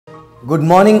Good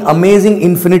morning, amazing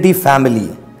Infiniti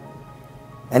family.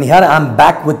 And here I am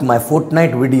back with my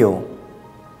Fortnight video.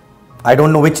 I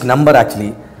don't know which number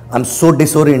actually. I'm so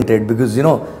disoriented because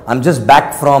I'm just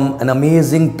back from an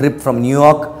amazing trip from New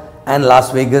York and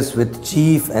Las Vegas with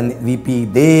Chief and VP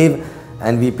Dev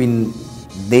and VP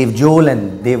Dev Joel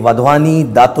and Dev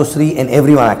Wadhwani, Datosri and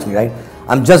everyone actually, right?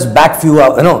 I'm just back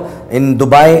in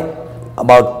Dubai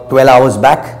about 12 hours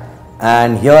back,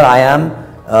 and here I am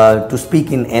to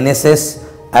speak in NSS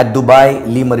at Dubai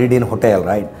Lee Meridian Hotel,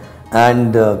 right?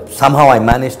 And somehow I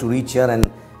managed to reach here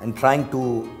and trying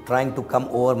to come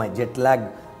over my jet lag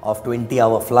of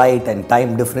 20-hour flight and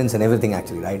time difference and everything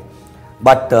actually, right?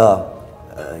 But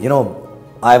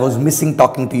I was missing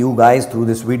talking to you guys through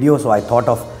this video, so I thought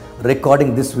of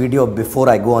recording this video before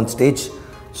I go on stage.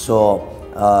 So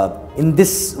in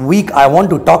this week I want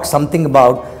to talk something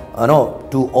about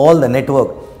to all the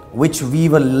network which we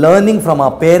were learning from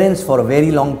our parents for a very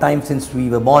long time since we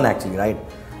were born actually, right?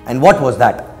 And what was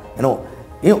that?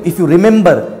 If you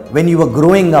remember when you were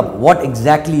growing up, what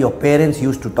exactly your parents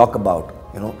used to talk about?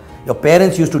 Your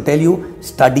parents used to tell you,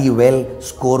 study well,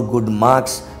 score good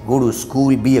marks, go to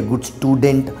school, be a good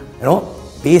student.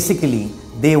 Basically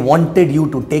they wanted you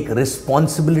to take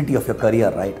responsibility of your career,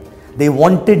 right? They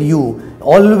wanted you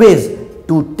always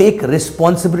to take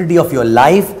responsibility of your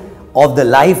life, of the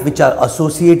life which are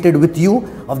associated with you,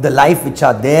 of the life which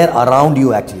are there around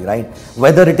you actually, right?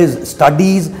 Whether it is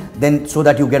studies, then so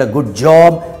that you get a good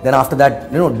job, then after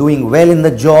that doing well in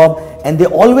the job, and they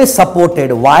always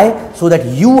supported. Why? So that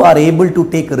you are able to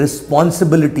take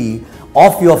responsibility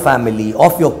of your family,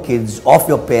 of your kids, of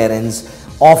your parents,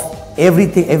 of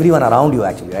everyone around you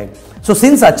actually, right? So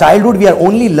since our childhood we are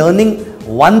only learning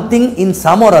one thing in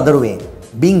some or other way: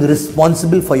 being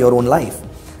responsible for your own life,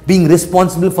 being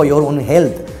responsible for your own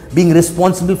health, being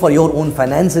responsible for your own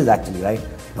finances actually, right?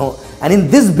 And in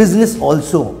this business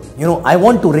also, I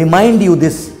want to remind you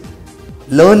this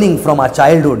learning from our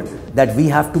childhood, that we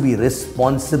have to be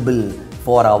responsible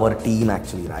for our team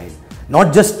actually, right?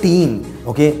 Not just team,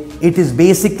 okay? It is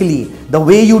basically the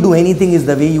way you do anything is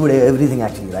the way you do everything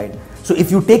actually, right? So if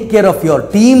you take care of your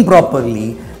team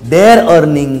properly, their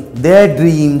earning, their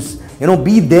dreams,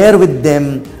 be there with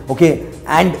them, okay?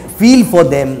 And feel for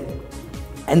them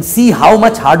and see how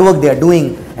much hard work they are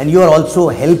doing, and you are also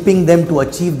helping them to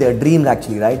achieve their dreams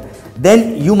actually, right?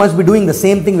 Then you must be doing the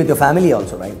same thing with your family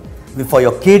also, right? For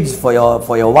your kids, for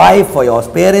your wife, for your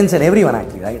parents and everyone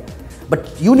actually, right? But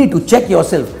you need to check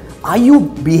yourself. Are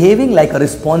you behaving like a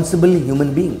responsible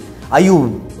human being? Are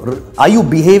you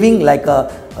behaving like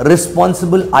a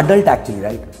responsible adult actually,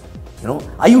 right?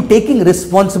 Are you taking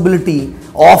responsibility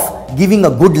of giving a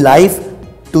good life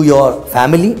to your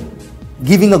family,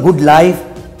 giving a good life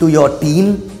to your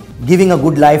team, giving a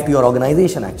good life to your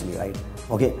organization actually, right?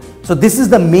 Okay, so this is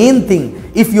the main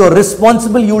thing. If you are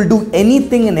responsible, you will do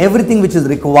anything and everything which is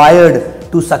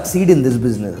required to succeed in this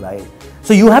business, right?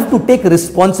 So you have to take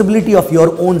responsibility of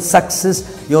your own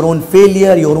success, your own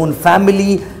failure, your own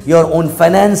family, your own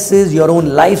finances, your own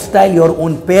lifestyle, your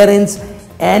own parents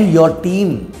and your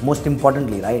team, most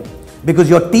importantly, right? Because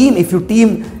your team, if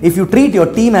you treat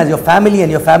your team as your family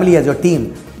and your family as your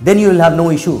team, then you will have no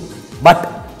issue. But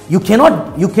you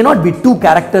cannot be two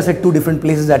characters at two different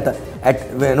places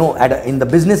in the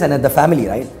business and at the family,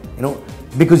 right?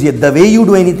 Because the way you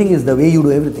do anything is the way you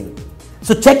do everything.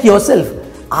 So check yourself.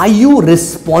 Are you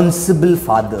responsible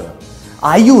father?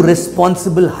 Are you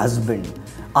responsible husband?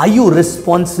 Are you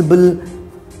responsible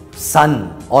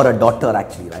son or a daughter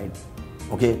actually, right?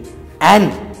 Okay,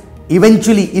 and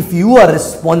eventually, if you are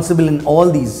responsible in all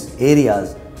these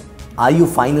areas, are you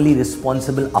finally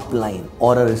responsible upline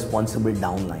or a responsible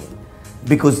downline?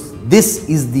 Because this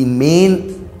is the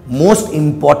most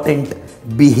important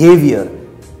behavior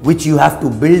which you have to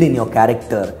build in your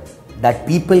character, that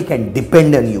people can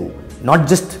depend on you. Not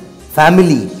just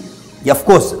family, of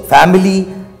course, family,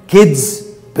 kids,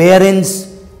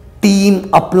 parents, team,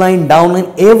 upline,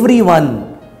 downline,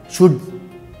 everyone should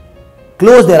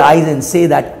close their eyes and say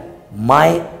that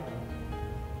my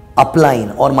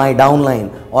upline or my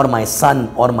downline or my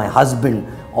son or my husband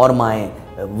or my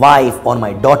wife or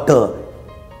my daughter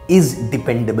is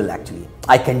dependable actually.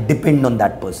 I can depend on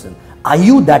that person. Are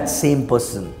you that same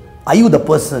person? Are you the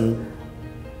person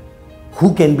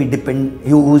who can be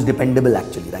who is dependable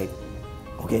actually, right?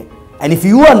 Okay. And if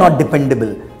you are not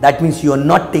dependable, that means you are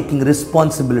not taking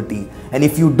responsibility. And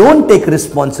if you don't take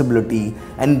responsibility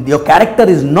and your character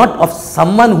is not of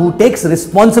someone who takes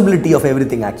responsibility of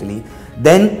everything actually,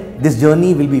 then this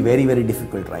journey will be very, very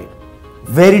difficult, right?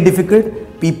 Very difficult.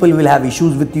 People will have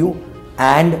issues with you,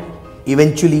 and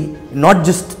eventually not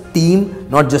just team,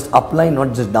 not just upline,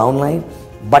 not just downline,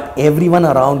 but everyone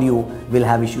around you will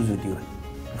have issues with you,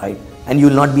 right? And you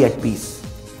will not be at peace.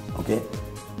 Okay,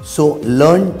 so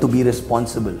learn to be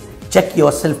responsible. Check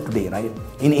yourself today, right?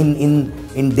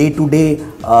 In day-to-day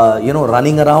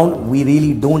running around, we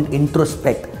really don't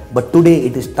introspect, but today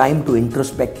it is time to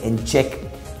introspect and check.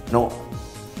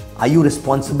 Are you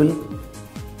responsible?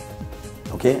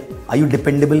 Okay, are you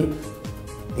dependable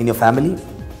in your family?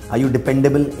 Are you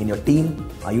dependable in your team?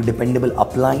 Are you dependable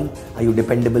upline? Are you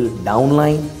dependable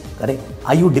downline? Correct?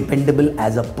 Are you dependable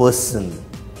as a person?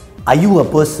 Are you a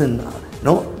person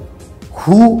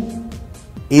who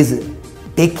is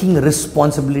taking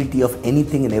responsibility of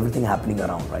anything and everything happening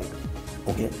around, right?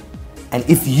 Okay, and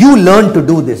if you learn to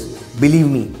do this, believe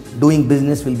me, doing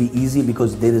business will be easy,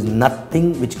 because there is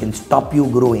nothing which can stop you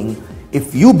growing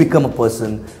if you become a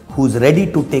person who's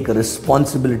ready to take a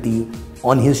responsibility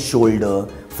on his shoulder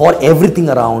for everything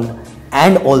around,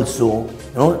 and also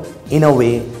in a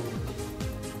way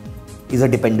is a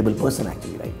dependable person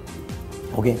actually, right?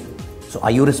 Okay, so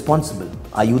are you responsible?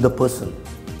 Are you the person?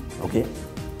 Okay,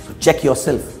 so check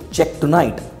yourself, check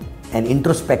tonight and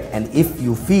introspect, and if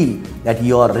you feel that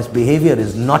your behavior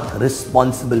is not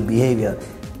responsible behavior,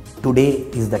 today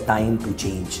is the time to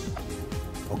change.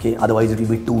 Okay, otherwise it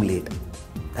will be too late.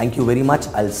 Thank you very much.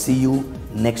 I'll see you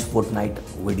next fortnight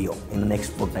video, in the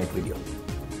next fortnight video.